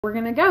We're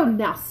gonna go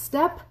now.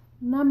 Step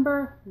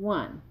number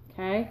 1,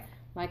 okay?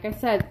 Like I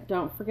said,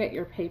 don't forget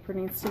your paper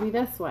needs to be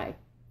this way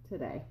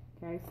today,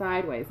 okay?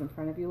 Sideways in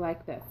front of you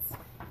like this.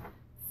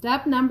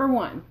 Step number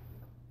 1.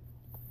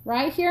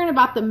 Right here in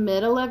about the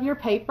middle of your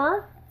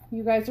paper,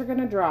 you guys are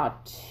gonna draw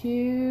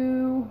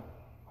 2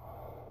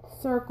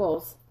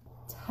 circles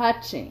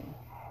touching,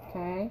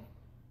 okay?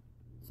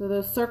 So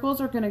those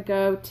circles are gonna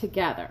go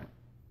together,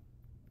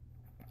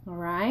 all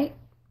right?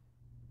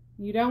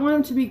 You don't want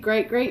them to be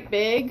great, great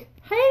big.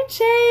 Hey,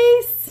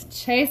 Chase!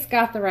 Chase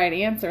got the right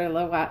answer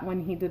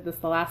when he did this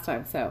the last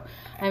time. So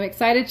I'm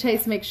excited,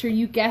 Chase. Make sure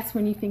you guess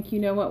when you think you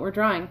know what we're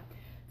drawing.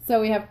 So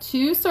we have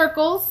 2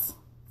 circles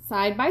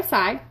side by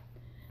side.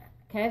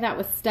 Okay, that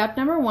was step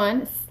number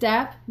 1.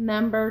 Step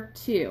number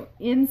 2.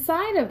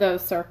 Inside of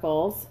those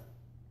circles,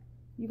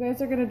 you guys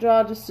are going to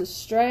draw just a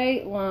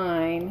straight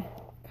line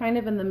kind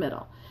of in the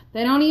middle.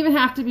 They don't even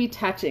have to be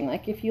touching.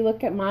 Like if you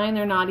look at mine,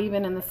 they're not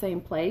even in the same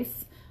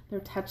place.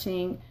 They're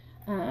touching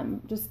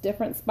just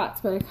different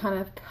spots, but I kind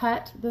of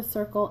cut the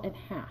circle in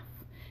half.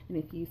 And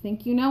if you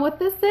think you know what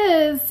this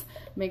is,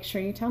 make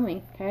sure you tell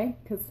me, okay?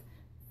 Because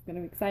it's going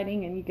to be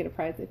exciting and you get a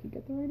prize if you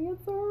get the right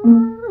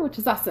answer, which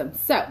is awesome.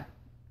 So,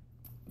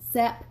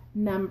 step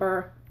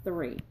number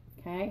 3,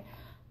 okay?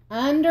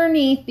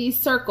 Underneath these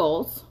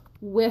circles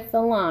with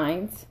the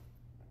lines,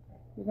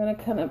 you're going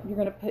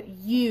to put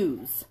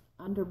U's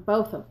under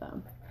both of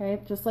them,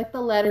 okay? Just like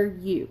the letter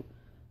U.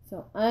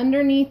 So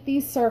underneath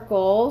these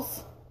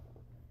circles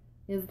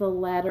is the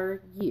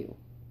letter U,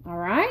 all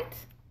right?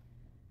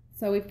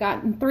 So we've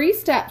gotten 3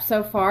 steps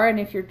so far, and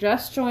if you're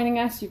just joining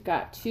us, you've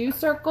got 2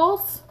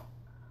 circles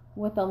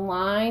with a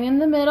line in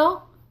the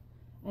middle,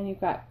 and you've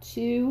got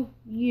 2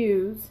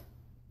 U's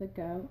that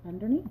go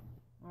underneath,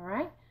 all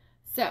right?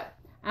 So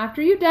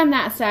after you've done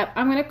that step,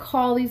 I'm going to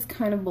call these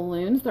kind of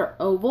balloons. They're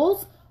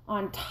ovals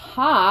on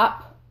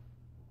top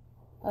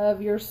of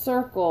your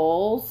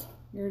circles.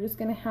 You're just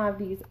going to have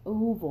these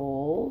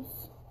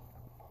ovals,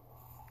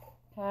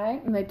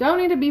 okay? And they don't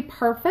need to be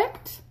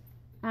perfect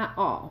at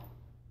all.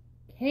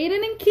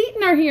 Kaden and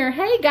Keaton are here.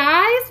 Hey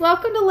guys,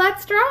 welcome to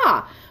Let's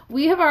Draw.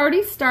 We have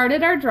already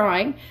started our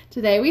drawing.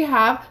 Today we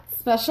have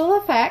special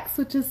effects,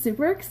 which is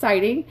super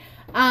exciting.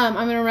 I'm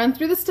going to run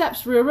through the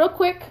steps real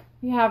quick.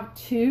 We have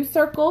 2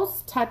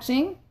 circles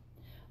touching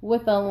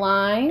with a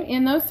line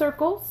in those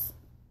circles,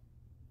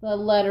 the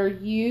letter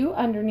U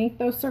underneath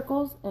those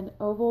circles, and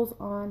ovals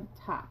on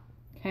top.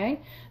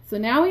 Okay, so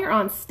now we are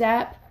on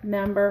step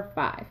number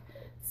 5.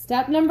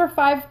 Step number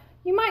 5,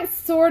 you might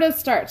sort of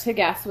start to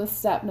guess with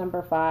step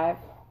number 5,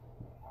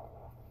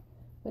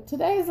 but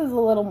today's is a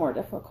little more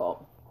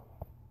difficult.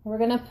 We're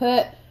going to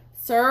put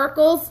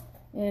circles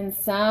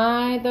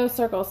inside those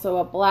circles. So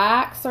a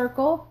black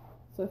circle,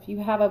 so if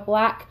you have a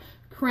black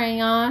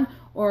crayon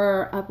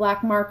or a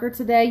black marker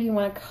today, you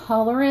want to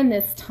color in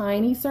this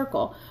tiny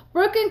circle.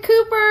 Brooke and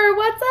Cooper,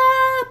 what's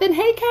up? And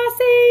hey,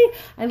 Cassie.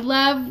 I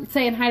love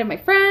saying hi to my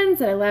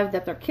friends, and I love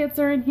that their kids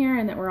are in here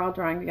and that we're all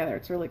drawing together.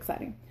 It's really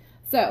exciting.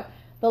 So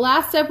the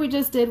last step we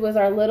just did was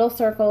our little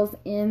circles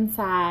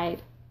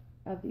inside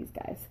of these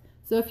guys.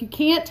 So if you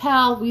can't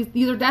tell,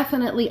 these are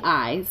definitely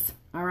eyes,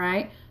 all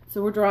right?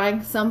 So we're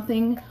drawing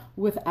something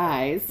with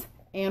eyes,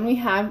 and we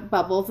have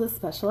bubbles as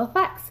special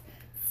effects.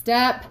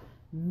 Step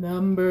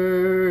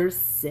number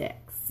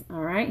 6.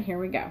 All right, here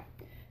we go.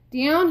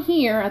 Down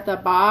here at the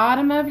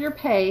bottom of your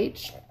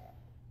page,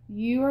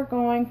 you are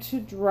going to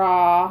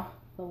draw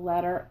the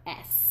letter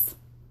S,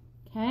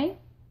 okay?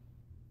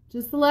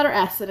 Just the letter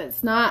S, and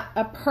it's not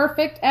a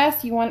perfect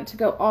S. You want it to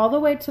go all the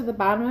way to the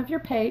bottom of your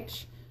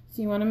page,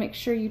 so you want to make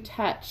sure you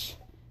touch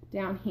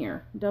down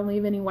here. Don't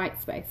leave any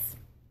white space.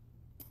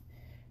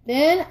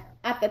 Then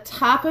at the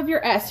top of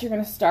your S, you're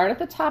going to start at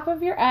the top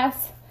of your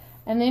S,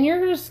 and then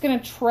you're just going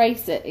to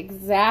trace it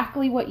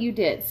exactly what you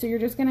did. So you're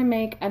just going to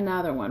make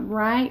another one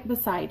right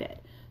beside it.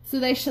 So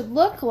they should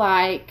look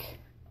like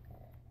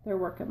they're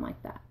working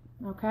like that,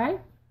 okay?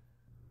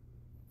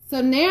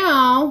 So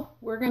now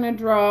we're going to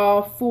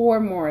draw 4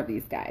 more of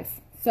these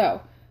guys.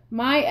 So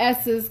my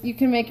S's, you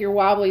can make your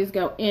wobblies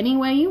go any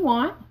way you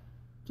want.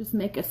 Just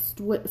make a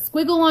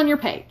squiggle on your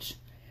page.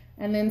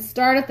 And then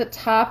start at the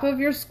top of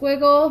your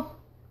squiggle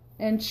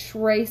and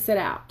trace it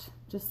out,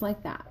 just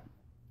like that,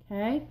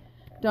 okay?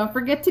 Don't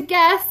forget to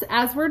guess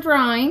as we're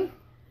drawing.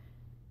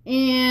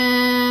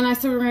 And I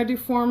said we're going to do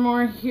 4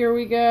 more. Here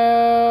we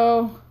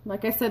go.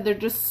 Like I said, they're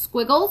just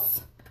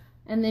squiggles.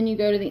 And then you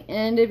go to the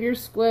end of your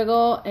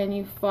squiggle and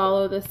you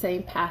follow the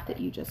same path that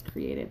you just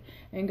created.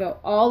 And go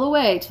all the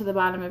way to the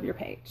bottom of your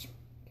page.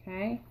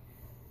 Okay?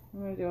 I'm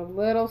going to do a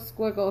little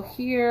squiggle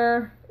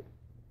here.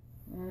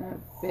 And a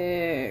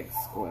big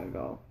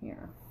squiggle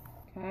here.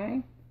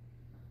 Okay?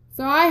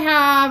 So I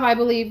have, I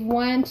believe,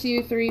 1,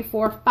 2, 3,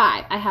 4,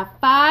 5. I have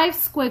 5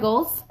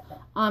 squiggles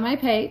on my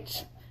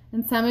page.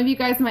 And some of you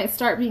guys might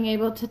start being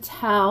able to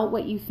tell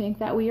what you think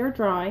that we are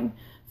drawing.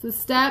 So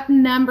step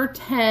number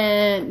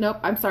 10, nope,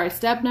 I'm sorry,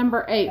 step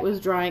number 8 was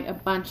drawing a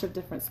bunch of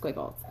different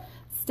squiggles.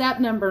 Step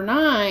number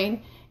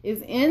 9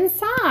 is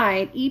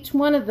inside each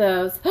one of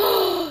those.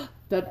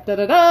 Da, da,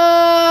 da,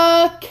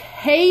 da.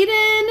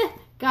 Caden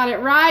got it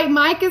right.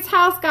 Micah's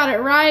house got it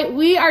right.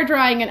 We are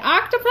drawing an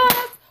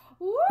octopus.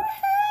 Woohoo!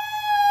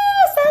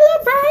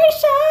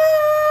 Celebration!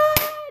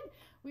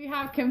 We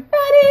have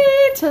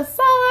confetti to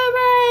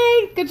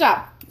celebrate. Good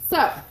job.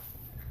 So,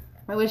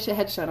 I wish it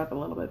had shown up a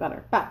little bit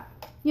better, but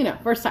you know,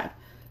 first time.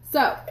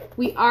 So,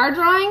 we are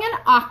drawing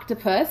an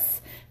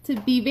octopus. To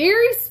be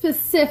very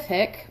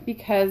specific,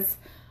 because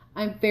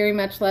I very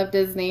much love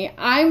Disney,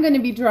 I'm going to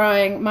be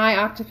drawing my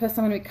octopus.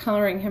 I'm going to be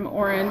coloring him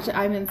orange.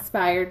 I'm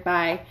inspired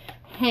by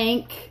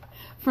Hank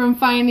from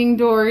Finding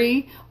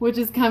Dory, which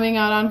is coming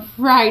out on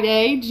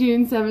Friday,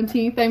 June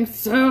 17th. I'm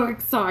so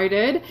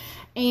excited.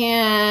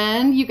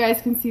 And you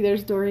guys can see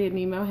there's Dory and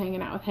Nemo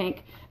hanging out with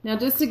Hank. Now,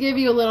 just to give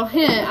you a little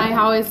hint, I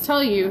always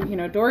tell you, you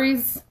know,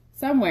 Dory's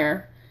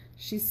somewhere.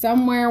 She's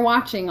somewhere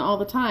watching all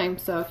the time.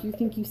 So if you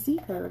think you see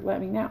her, let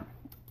me know.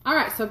 All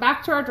right, so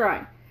back to our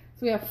drawing.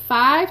 So we have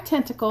 5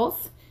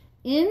 tentacles.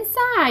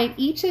 Inside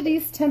each of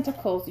these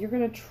tentacles, you're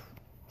going to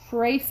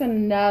trace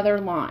another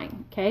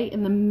line, okay,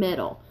 in the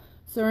middle.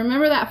 So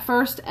remember that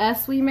first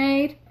S we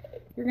made?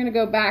 You're going to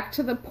go back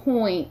to the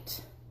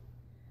point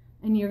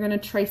and you're going to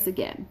trace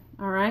again.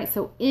 All right,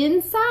 so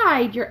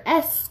inside your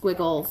S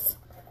squiggles,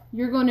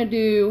 you're going to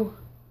do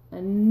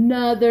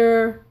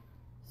another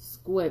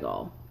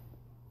squiggle,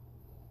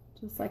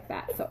 just like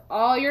that. So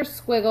all your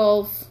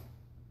squiggles,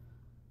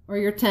 or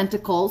your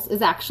tentacles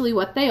is actually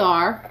what they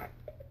are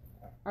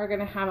going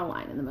to have a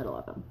line in the middle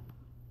of them.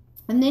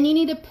 And then you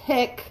need to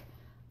pick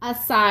a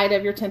side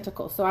of your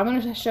tentacle. So I'm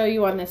going to show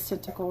you on this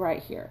tentacle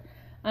right here.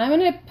 I'm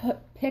going to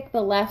pick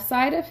the left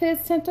side of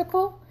his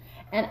tentacle,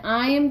 and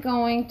I am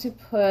going to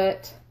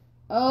put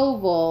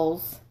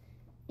ovals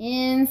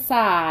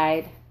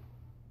inside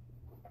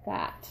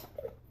that,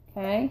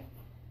 okay?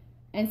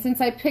 And since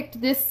I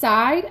picked this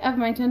side of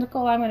my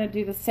tentacle, I'm going to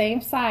do the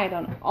same side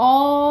on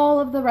all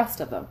of the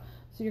rest of them.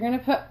 So you're going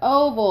to put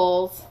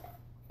ovals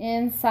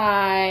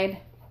inside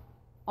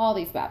all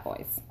these bad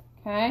boys,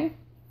 okay?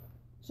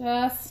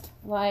 Just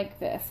like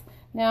this.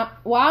 Now,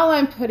 while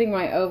I'm putting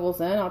my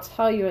ovals in, I'll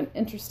tell you an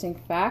interesting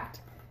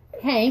fact.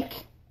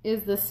 Hank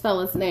is this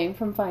fella's name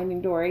from Finding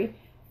Dory,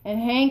 and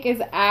Hank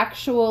is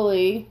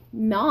actually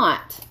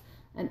not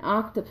an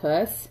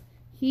octopus.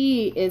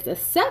 He is a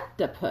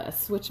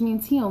septopus, which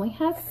means he only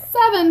has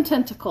 7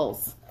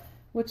 tentacles.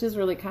 Which is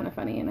really kind of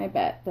funny, and I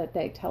bet that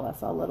they tell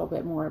us a little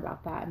bit more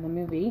about that in the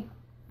movie.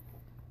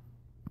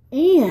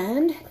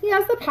 And he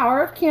has the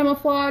power of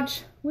camouflage,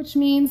 which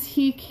means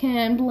he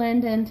can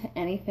blend into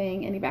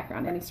anything, any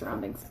background, any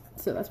surroundings.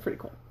 So that's pretty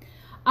cool.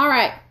 All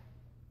right.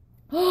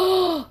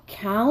 Oh,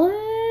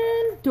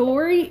 Callan,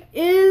 Dory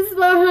is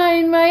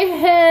behind my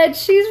head.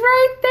 She's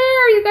right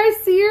there. You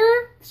guys see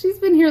her? She's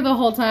been here the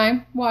whole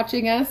time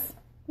watching us,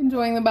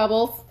 enjoying the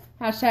bubbles.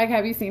 Hashtag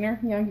have you seen her?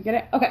 Yeah, you get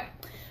it? Okay.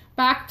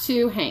 Back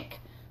to Hank.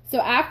 So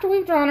after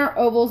we've drawn our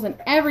ovals and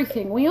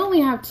everything, we only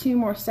have 2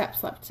 more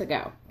steps left to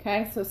go.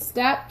 Okay, so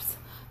steps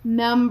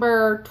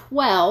number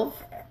 12.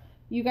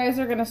 You guys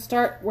are going to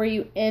start where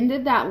you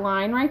ended that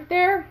line right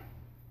there.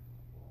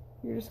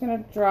 You're just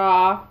going to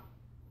draw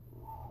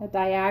a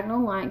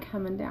diagonal line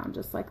coming down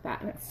just like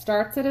that. And it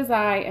starts at his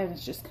eye and it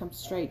just comes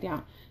straight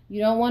down. You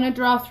don't want to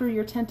draw through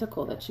your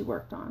tentacle that you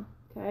worked on.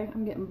 Okay,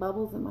 I'm getting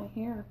bubbles in my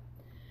hair.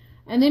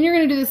 And then you're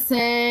going to do the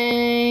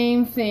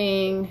same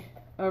thing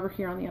over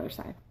here on the other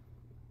side.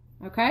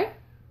 Okay,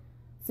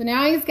 so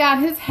now he's got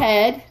his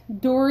head.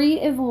 Dory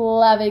is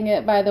loving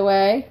it, by the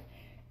way,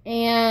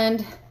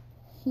 and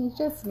he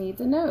just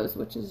needs a nose,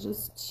 which is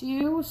just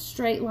 2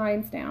 straight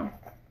lines down,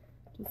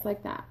 just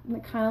like that. And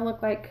it kind of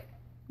look like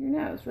your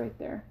nose right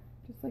there,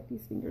 just like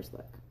these fingers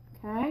look.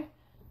 Okay,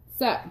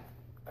 so,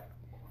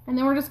 and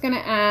then we're just going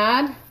to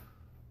add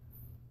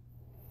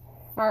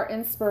our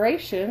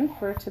inspiration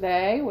for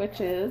today, which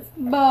is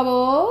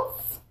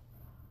bubbles.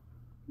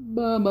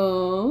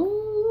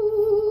 Bubbles.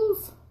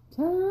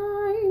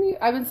 Tiny.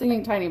 I've been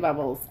singing Tiny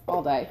Bubbles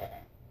all day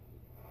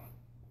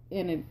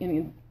in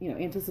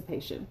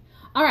anticipation.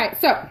 All right,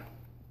 so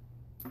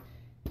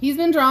he's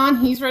been drawn.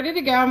 He's ready to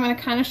go. I'm going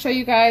to kind of show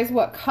you guys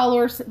what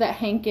colors that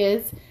Hank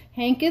is.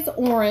 Hank is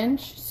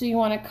orange, so you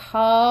want to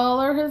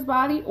color his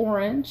body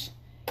orange.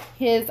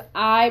 His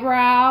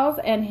eyebrows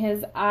and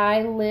his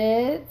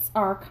eyelids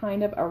are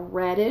kind of a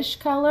reddish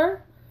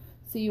color,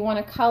 so you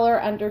want to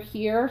color under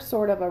here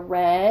sort of a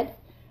red.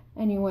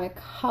 And you want to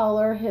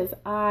color his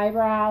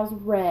eyebrows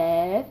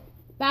red.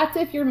 That's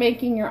if you're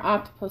making your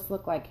octopus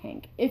look like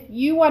Hank. If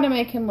you want to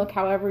make him look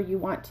however you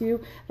want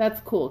to,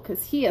 that's cool,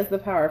 because he has the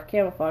power of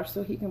camouflage,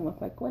 so he can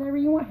look like whatever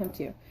you want him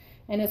to.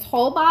 And his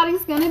whole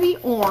body's going to be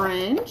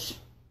orange.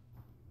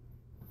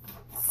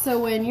 So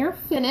when you're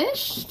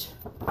finished,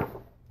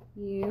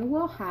 you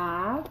will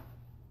have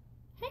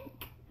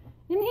Hank.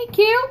 Isn't he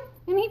cute?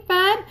 Isn't he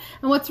fun?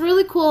 And what's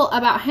really cool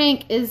about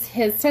Hank is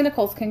his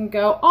tentacles can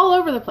go all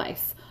over the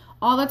place.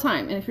 All the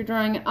time. And if you're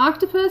drawing an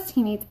octopus,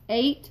 he needs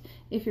 8.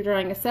 If you're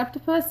drawing a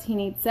septopus, he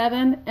needs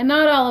 7. And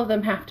not all of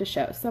them have to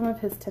show. Some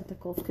of his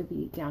tentacles could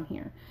be down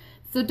here.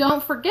 So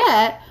don't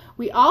forget,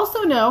 we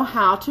also know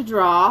how to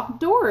draw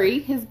Dory,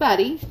 his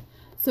buddy.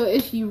 So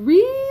if you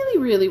really,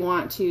 really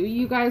want to,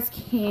 you guys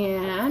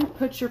can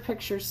put your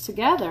pictures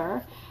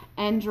together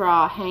and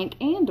draw Hank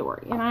and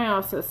Dory. And I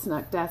also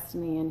snuck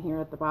Destiny in here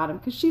at the bottom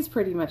because she's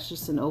pretty much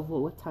just an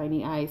oval with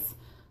tiny eyes.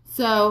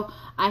 So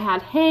I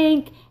had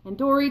Hank and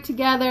Dory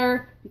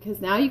together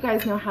because now you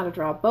guys know how to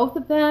draw both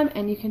of them,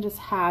 and you can just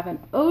have an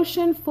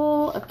ocean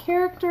full of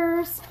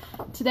characters.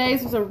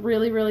 Today's was a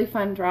really, really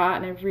fun draw,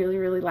 and I really,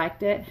 really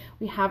liked it.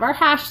 We have our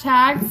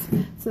hashtags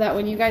so that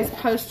when you guys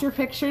post your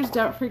pictures,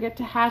 don't forget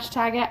to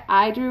hashtag it.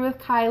 I drew with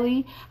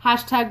Kylie,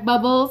 hashtag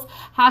Bubbles,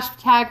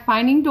 hashtag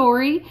Finding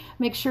Dory.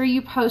 Make sure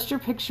you post your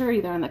picture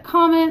either in the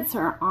comments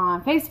or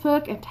on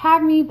Facebook and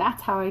tag me.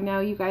 That's how I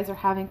know you guys are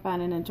having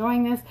fun and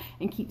enjoying this,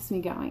 and keeps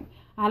me going.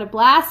 I had a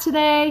blast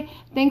today.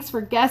 Thanks for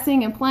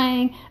guessing and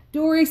playing.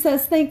 Dory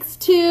says thanks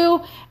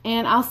too.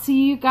 And I'll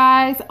see you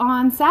guys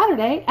on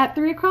Saturday at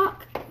 3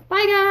 o'clock.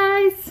 Bye,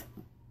 guys.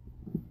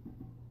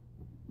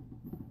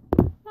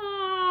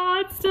 Ah,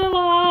 it's still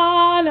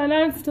on and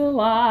I'm still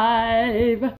live.